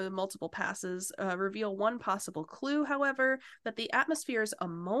during the multiple passes reveal one possible clue, however, that the atmosphere's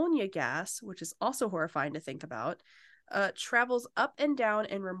ammonia gas, which is also horrifying to think about, travels up and down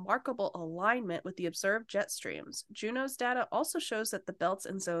in remarkable alignment with the observed jet streams. Juno's data also shows that the belts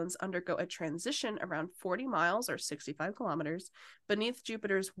and zones undergo a transition around 40 miles or 65 kilometers beneath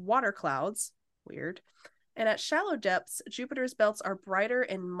Jupiter's water clouds. Weird. And at shallow depths, Jupiter's belts are brighter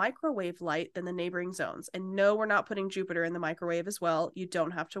in microwave light than the neighboring zones. And no, we're not putting Jupiter in the microwave as well. You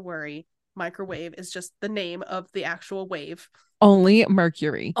don't have to worry. Microwave is just the name of the actual wave. Only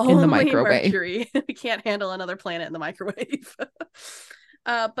Mercury in the microwave. Mercury. We can't handle another planet in the microwave.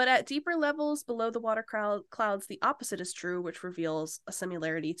 But at deeper levels below the water clouds, the opposite is true, which reveals a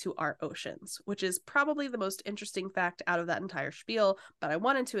similarity to our oceans, which is probably the most interesting fact out of that entire spiel. But I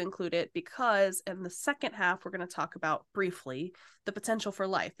wanted to include it because in the second half, we're going to talk about briefly the potential for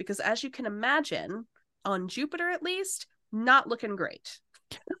life. Because as you can imagine, on Jupiter at least, not looking great.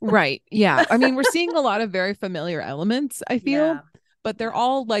 Right. Yeah. I mean, we're seeing a lot of very familiar elements, I feel, but they're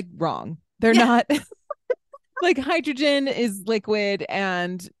all like wrong. They're not like hydrogen is liquid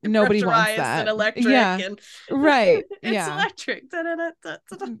and nobody wants that. And electric. Yeah. And right. It's electric.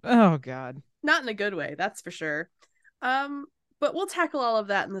 Oh God. Not in a good way, that's for sure. But we'll tackle all of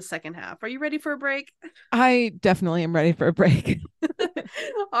that in the second half. Are you ready for a break? I definitely am ready for a break.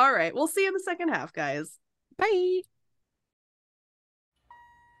 All right. We'll see you in the second half, guys. Bye.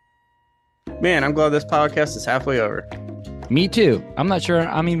 Man, I'm glad this podcast is halfway over. Me too. I'm not sure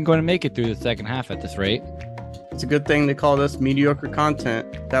I'm even going to make it through the second half at this rate. It's a good thing they call this mediocre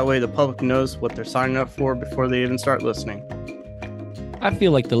content. That way the public knows what they're signing up for before they even start listening. I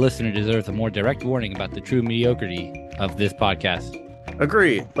feel like the listener deserves a more direct warning about the true mediocrity of this podcast.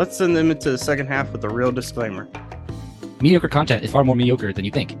 Agree. Let's send them into the second half with a real disclaimer. Mediocre content is far more mediocre than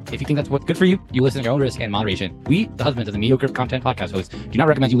you think. If you think that's what's good for you, you listen at your own risk and moderation. We, the husbands of the mediocre content podcast hosts, do not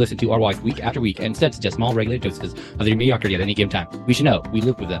recommend you listen to our wives week after week and instead suggest small regular doses of their mediocrity at any given time. We should know. We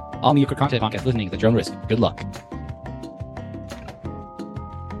live with them. All mediocre content podcast listening is at your own risk. Good luck.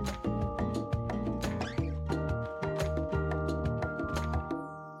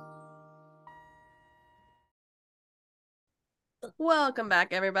 Welcome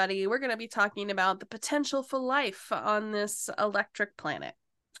back, everybody. We're going to be talking about the potential for life on this electric planet.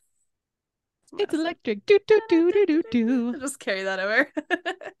 It's electric. Do, do, do, do, do, do. Just carry that over.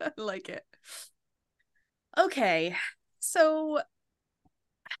 I like it. Okay, so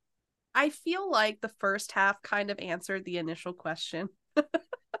I feel like the first half kind of answered the initial question.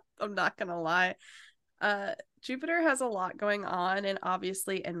 I'm not going to lie. Jupiter has a lot going on, and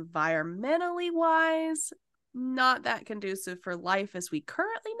obviously environmentally wise, not that conducive for life as we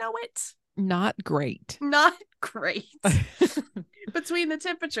currently know it. Not great. Not great. Between the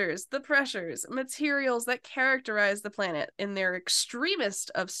temperatures, the pressures, materials that characterize the planet in their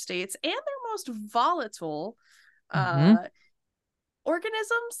extremest of states and their most volatile, organisms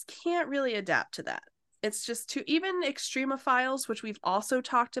can't really adapt to that. It's just too, even extremophiles, which we've also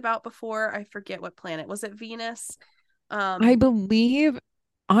talked about before. I forget what planet. Was it Venus? I believe,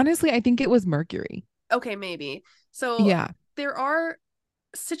 honestly, I think it was Mercury. Okay, maybe. So yeah, there are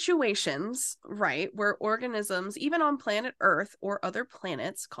situations, right, where organisms, even on planet Earth or other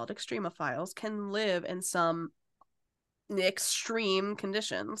planets called extremophiles, can live in some extreme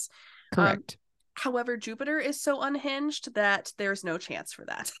conditions. Correct. However, Jupiter is so unhinged that there's no chance for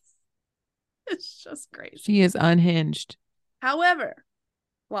that. It's just crazy. She is unhinged. However,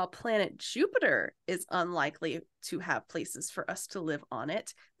 while planet Jupiter is unlikely to have places for us to live on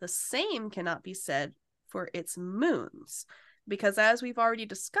it, the same cannot be said for its moons. Because as we've already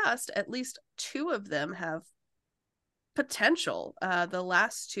discussed, at least two of them have potential. The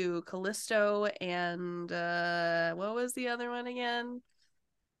last two, Callisto and what was the other one again?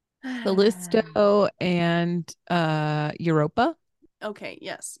 Callisto and Europa. Okay,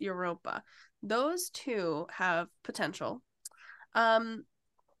 yes, Europa. Those two have potential.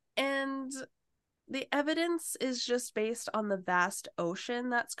 And the evidence is just based on the vast ocean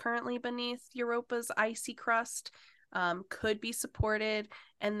that's currently beneath Europa's icy crust. Could be supported.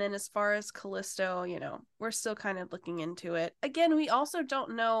 And then as far as Callisto, we're still kind of looking into it. Again, we also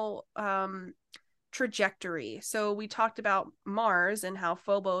don't know trajectory. So we talked about Mars and how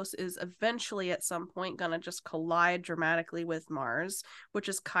Phobos is eventually at some point gonna just collide dramatically with Mars, which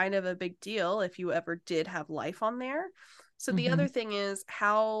is kind of a big deal if you ever did have life on there. So the other thing is,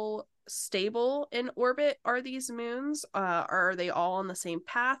 how stable in orbit are these moons? Are they all on the same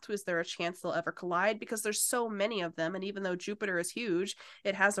path? Was there a chance they'll ever collide? Because there's so many of them, and even though Jupiter is huge,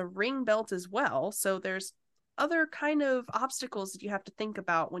 it has a ring belt as well. So there's other kind of obstacles that you have to think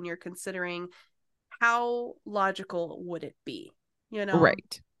about when you're considering how logical would it be,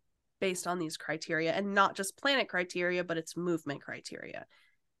 right, based on these criteria, and not just planet criteria, but its movement criteria.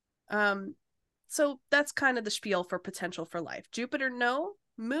 So that's kind of the spiel for potential for life. Jupiter, no.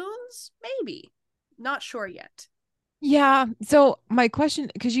 Moons, maybe. Not sure yet. Yeah. So my question,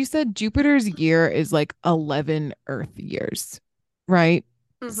 because you said Jupiter's year is like 11 Earth years, right?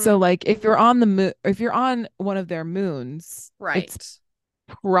 So like if you're on the moon, if you're on one of their moons, right, it's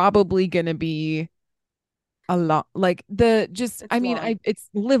probably gonna be a lot like it's I mean, long. it's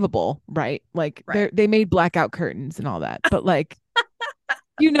livable, right? Like Right. they made blackout curtains and all that, but like,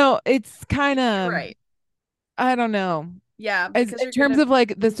 you know, it's kind of right. I don't know. Yeah, As because in you're terms gonna of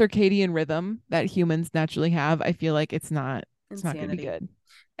like the circadian rhythm that humans naturally have, I feel like it's not gonna be insanity. good.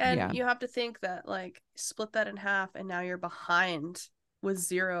 And Yeah. you have to think that like split that in half and now you're behind with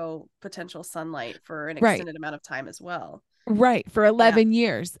 0 potential sunlight for an Right. extended amount of time as well. Right. For 11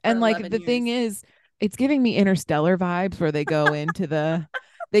 years. And like 11 the thing years. is, it's giving me Interstellar vibes where they go into the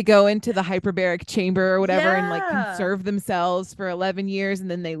hyperbaric chamber or whatever and like Yeah. conserve themselves for 11 years and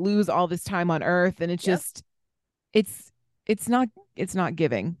then they lose all this time on Earth and it's Yep. just it's it's not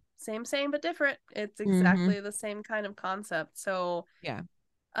giving. Same but different. It's Mm-hmm. exactly the same kind of concept. So Yeah.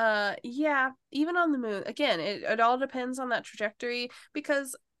 yeah, even on the moon, again, it all depends on that trajectory,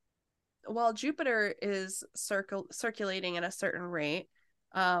 because while Jupiter is circulating at a certain rate,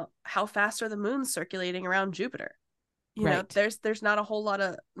 how fast are the moons circulating around Jupiter? You know, Right. there's not a whole lot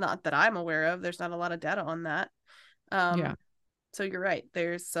of, not that I'm aware of, there's not a lot of data on that. Yeah. So you're right.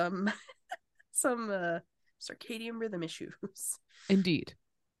 There's some circadian rhythm issues. Indeed.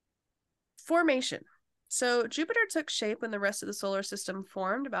 Formation. So Jupiter took shape when the rest of the solar system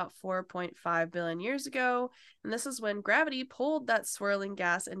formed about 4.5 billion years ago, and this is when gravity pulled that swirling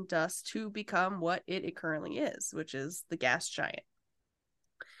gas and dust to become what it currently is, which is the gas giant.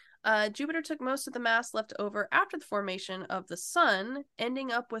 Jupiter took most of the mass left over after the formation of the sun,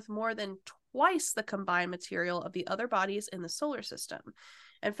 ending up with more than twice the combined material of the other bodies in the solar system.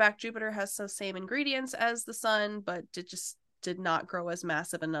 In fact, Jupiter has the same ingredients as the sun, but it just did not grow as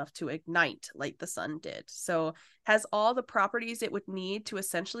massive enough to ignite like the sun did. So has all the properties it would need to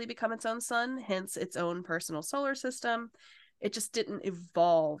essentially become its own sun, hence its own personal solar system. It just didn't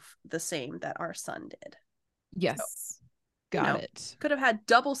evolve the same that our sun did. Yes. So, got it. Could have had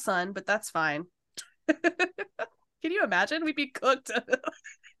double sun, but that's fine. Can you imagine? We'd be cooked.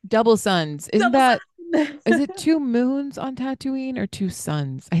 Double suns. Isn't double that sun. Is it 2 moons on Tatooine or 2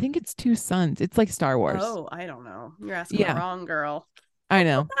 suns? I think it's 2 suns. It's like Star Wars. Oh, I don't know. You're asking the wrong girl. I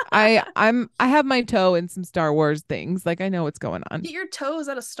know. I have my toe in some Star Wars things. Like I know what's going on. Get your toes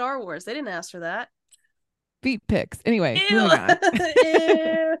out of Star Wars. They didn't ask for that. Feet pics. Anyway, Ew. moving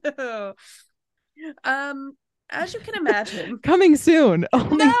on. As you can imagine, coming soon.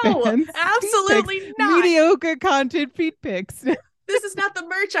 No, absolutely not. Mediocre content feet pics. This is not the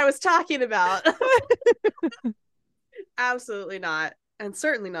merch I was talking about. Absolutely not. And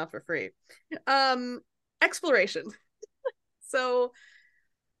certainly not for free. Exploration. So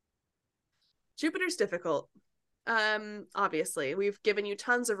Jupiter's difficult. Obviously, we've given you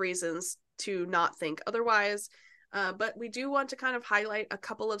tons of reasons to not think otherwise. But we do want to kind of highlight a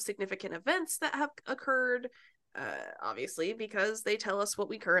couple of significant events that have occurred, obviously, because they tell us what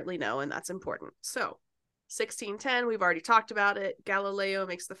we currently know, and that's important. So 1610, we've already talked about it. Galileo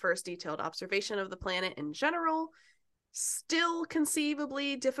makes the first detailed observation of the planet in general. Still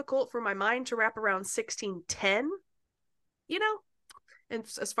conceivably difficult for my mind to wrap around 1610, you know, and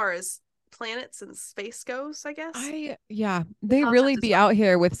as far as planets and space goes, I guess. They really be out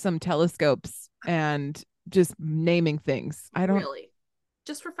here with some telescopes and just naming things. I don't really,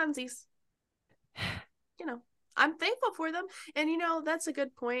 just for funsies. You know, I'm thankful for them. And you know, that's a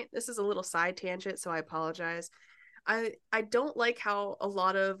good point. This is a little side tangent, so I apologize. I don't like how a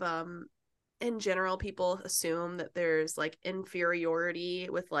lot of in general people assume that there's like inferiority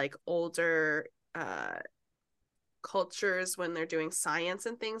with like older cultures when they're doing science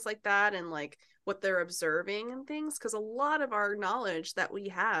and things like that, and like what they're observing and things, because a lot of our knowledge that we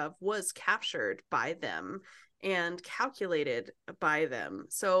have was captured by them and calculated by them.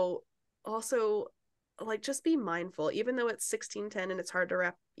 So also, like, just be mindful, even though it's 1610 and it's hard to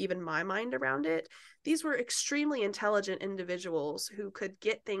wrap even my mind around it. These were extremely intelligent individuals who could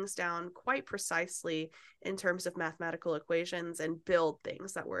get things down quite precisely in terms of mathematical equations and build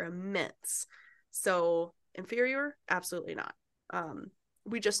things that were immense. So inferior? Absolutely not.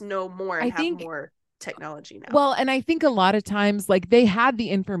 We just know more and have more technology now. Well, and I think a lot of times, like, they had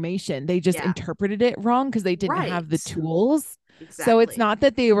the information, they just interpreted it wrong because they didn't have the tools. Exactly. So it's not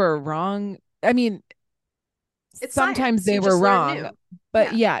that they were wrong. I mean, it's sometimes they were wrong,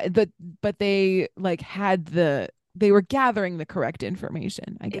 but but they like they were gathering the correct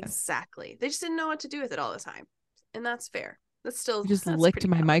information, I guess. Exactly. They just didn't know what to do with it all the time. And that's fair. Just that's licked pretty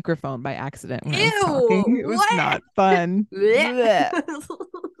my valid. microphone by accident when I was Ew, talking. It was what? not fun. Blech.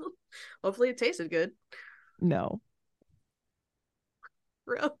 Hopefully it tasted good. No.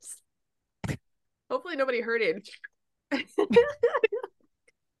 Gross. Hopefully nobody heard it.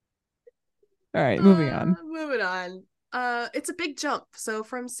 All right, moving on. Moving on. It's a big jump. So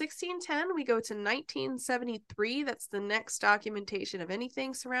from 1610, we go to 1973. That's the next documentation of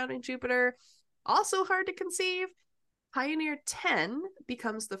anything surrounding Jupiter. Also hard to conceive. Pioneer 10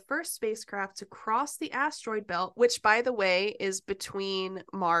 becomes the first spacecraft to cross the asteroid belt, which, by the way, is between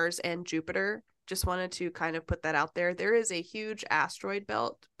Mars and Jupiter. Just wanted to kind of put that out there. There is a huge asteroid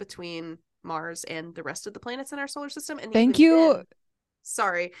belt between Mars and the rest of the planets in our solar system. And Thank you. then,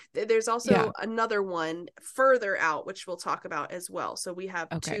 sorry, there's also another one further out, which we'll talk about as well. So we have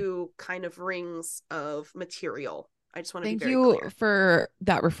two kind of rings of material. I just want to be very clear. Thank you for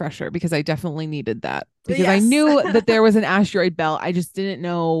that refresher, because I definitely needed that, because I knew that there was an asteroid belt. I just didn't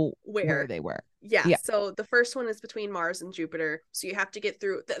know where they were. Yeah. So the first one is between Mars and Jupiter. So you have to get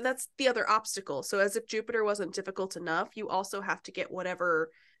through. That's the other obstacle. So as if Jupiter wasn't difficult enough, you also have to get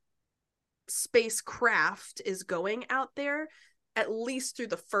whatever spacecraft is going out there at least through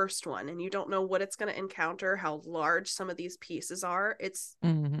the first one, and you don't know what it's going to encounter, how large some of these pieces are. It's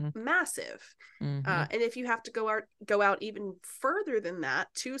massive. And if you have to go out even further than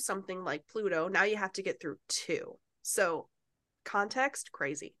that to something like Pluto, now you have to get through 2. So context,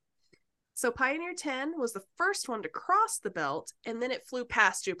 crazy. So Pioneer 10 was the first one to cross the belt, and then it flew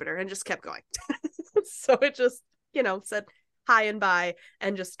past Jupiter and just kept going. So it just, said hi and bye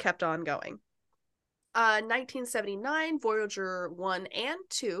and just kept on going. 1979, Voyager 1 and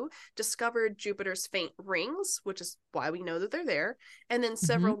 2 discovered Jupiter's faint rings, which is why we know that they're there, and then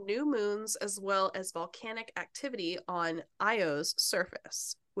several new moons, as well as volcanic activity on Io's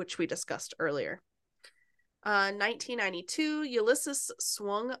surface, which we discussed earlier. 1992, Ulysses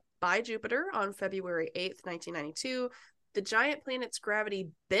swung by Jupiter on February 8th, 1992. The giant planet's gravity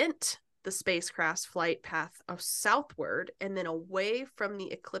bent the spacecraft's flight path southward and then away from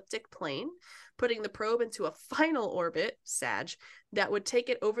the ecliptic plane, putting the probe into a final orbit, SAG, that would take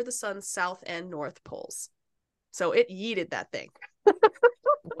it over the sun's south and north poles. So it yeeted that thing.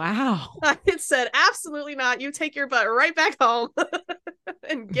 Wow. It said, absolutely not. You take your butt right back home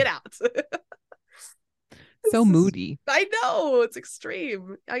and get out. So moody. I know, it's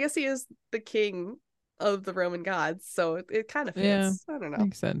extreme. I guess he is the king of the Roman gods, so it kind of fits. Yeah, I don't know.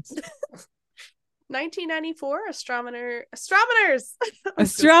 Makes sense. 1994, astronomers. Astronomers.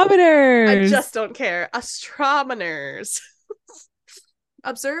 I just don't care. Astronomers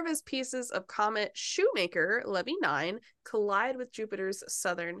observe as pieces of comet Shoemaker-Levy 9 collide with Jupiter's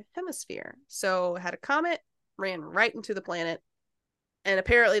southern hemisphere. So had a comet, ran right into the planet, and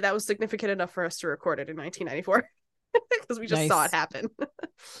apparently that was significant enough for us to record it in 1994 because we just saw it happen.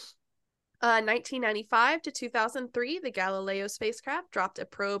 1995 to 2003, the Galileo spacecraft dropped a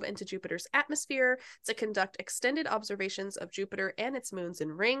probe into Jupiter's atmosphere to conduct extended observations of Jupiter and its moons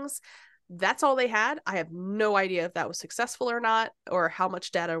and rings. That's all they had. I have no idea if that was successful or not, or how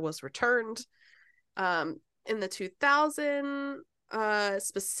much data was returned. In the 2000,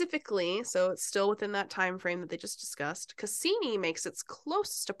 specifically, so it's still within that time frame that they just discussed, Cassini makes its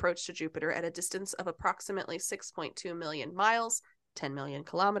closest approach to Jupiter at a distance of approximately 6.2 million miles, 10 million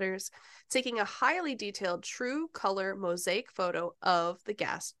kilometers, taking a highly detailed true color mosaic photo of the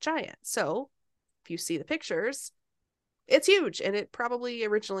gas giant. So if you see the pictures, it's huge, and it probably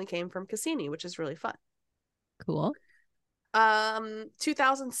originally came from Cassini, which is really fun. Cool.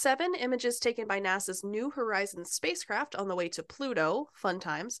 2007, images taken by NASA's New Horizons spacecraft on the way to Pluto, fun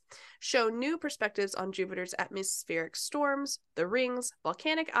times, show new perspectives on Jupiter's atmospheric storms, the rings,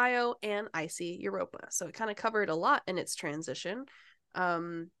 volcanic Io, and icy Europa. So it kind of covered a lot in its transition.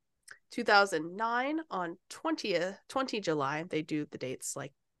 2009, on 20 July, they do the dates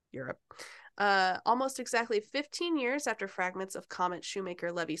like Europe. Almost exactly 15 years after fragments of comet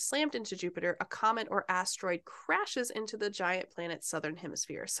Shoemaker-Levy slammed into Jupiter, a comet or asteroid crashes into the giant planet's southern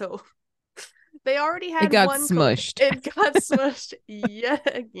hemisphere. So they already had it got one smushed. It got smushed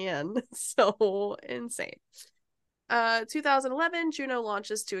yet again. So insane. 2011, Juno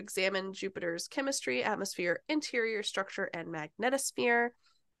launches to examine Jupiter's chemistry, atmosphere, interior structure, and magnetosphere,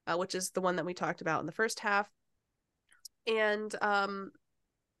 which is the one that we talked about in the first half. And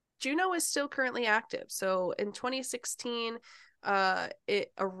Juno is still currently active. So in 2016,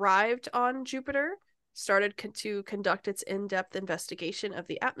 it arrived on Jupiter, started to conduct its in-depth investigation of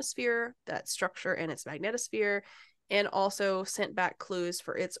the atmosphere, that structure, and its magnetosphere, and also sent back clues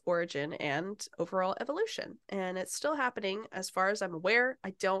for its origin and overall evolution. And it's still happening as far as I'm aware.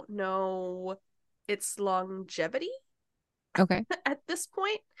 I don't know its longevity. Okay. at this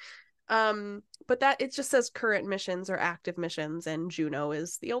point. But that it just says current missions or active missions, and Juno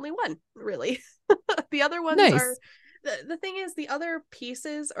is the only one, really. The other ones Nice. are the thing is, the other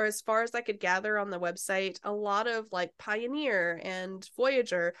pieces are, as far as I could gather on the website, a lot of like Pioneer and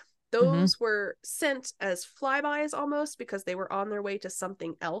Voyager. Those were sent as flybys almost, because they were on their way to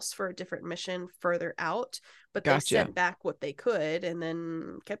something else for a different mission further out, but they sent back what they could and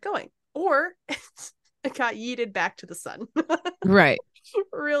then kept going. Or it got yeeted back to the sun. Right.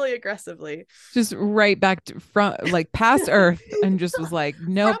 Really aggressively. Just right back to front, like past Earth, and just was like,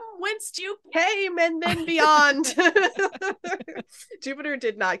 nope. From whence you came and then beyond. Jupiter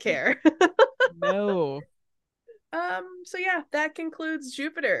did not care. No. So yeah, that concludes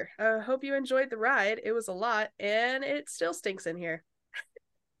Jupiter. Hope you enjoyed the ride. It was a lot, and it still stinks in here.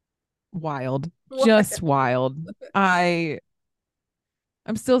 Wild. Just wild. I'm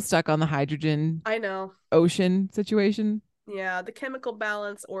still stuck on the hydrogen I know. ocean situation. Yeah, the chemical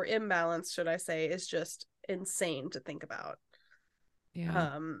balance, or imbalance, should I say, is just insane to think about.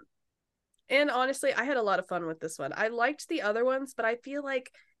 Yeah. And honestly, I had a lot of fun with this one. I liked the other ones, but I feel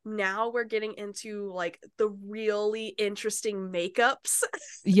like now we're getting into like the really interesting makeups.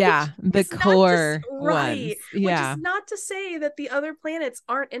 Yeah, the core right. ones. Yeah. Which is not to say that the other planets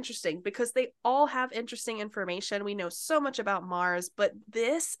aren't interesting, because they all have interesting information. We know so much about Mars, but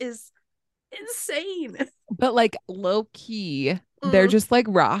this is insane. But like low key, they're just like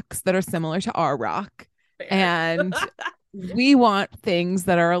rocks that are similar to our rock. Fair. And we want things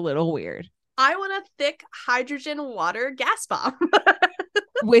that are a little weird. I want a thick hydrogen water gas bomb.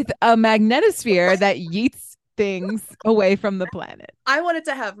 With a magnetosphere that yeets things away from the planet. I want it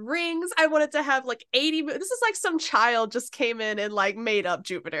to have rings. I want it to have like 80. This is like some child just came in and like made up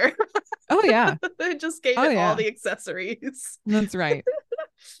Jupiter. Oh, yeah. It just gave it all the accessories. That's right.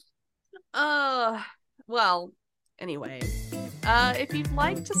 Well, anyway, if you'd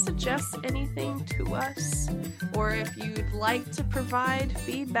like to suggest anything to us, or if you'd like to provide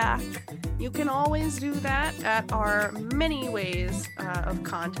feedback, you can always do that at our many ways of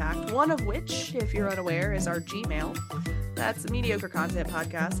contact, one of which, if you're unaware, is our Gmail. That's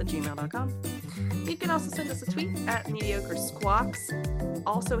mediocrecontentpodcast@gmail.com. You can also send us a tweet at Mediocre Squawks.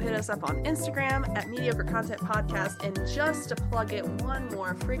 Also hit us up on Instagram at Mediocre Content Podcast. And just to plug it one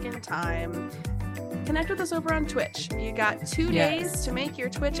more freaking time, connect with us over on Twitch. You got 2 days to make your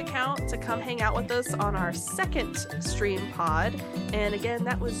Twitch account to come hang out with us on our second stream pod. And again,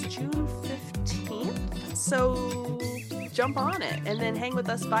 that was June 15th. So jump on it and then hang with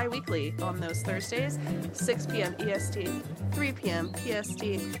us bi-weekly on those Thursdays, 6 p.m. EST, 3 p.m. PST.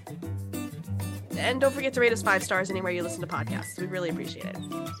 And don't forget to rate us 5 stars anywhere you listen to podcasts. We really appreciate it.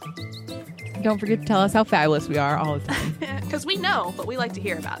 Don't forget to tell us how fabulous we are all the time. Because we know, but we like to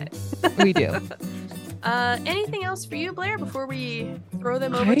hear about it. We do. Anything else for you, Blair, before we throw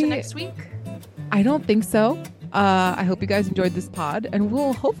them over to next week? I don't think so. I hope you guys enjoyed this pod, and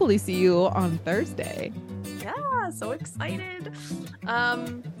we'll hopefully see you on Thursday. Yeah, so excited.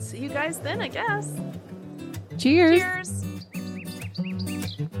 See you guys then, I guess. Cheers. Cheers.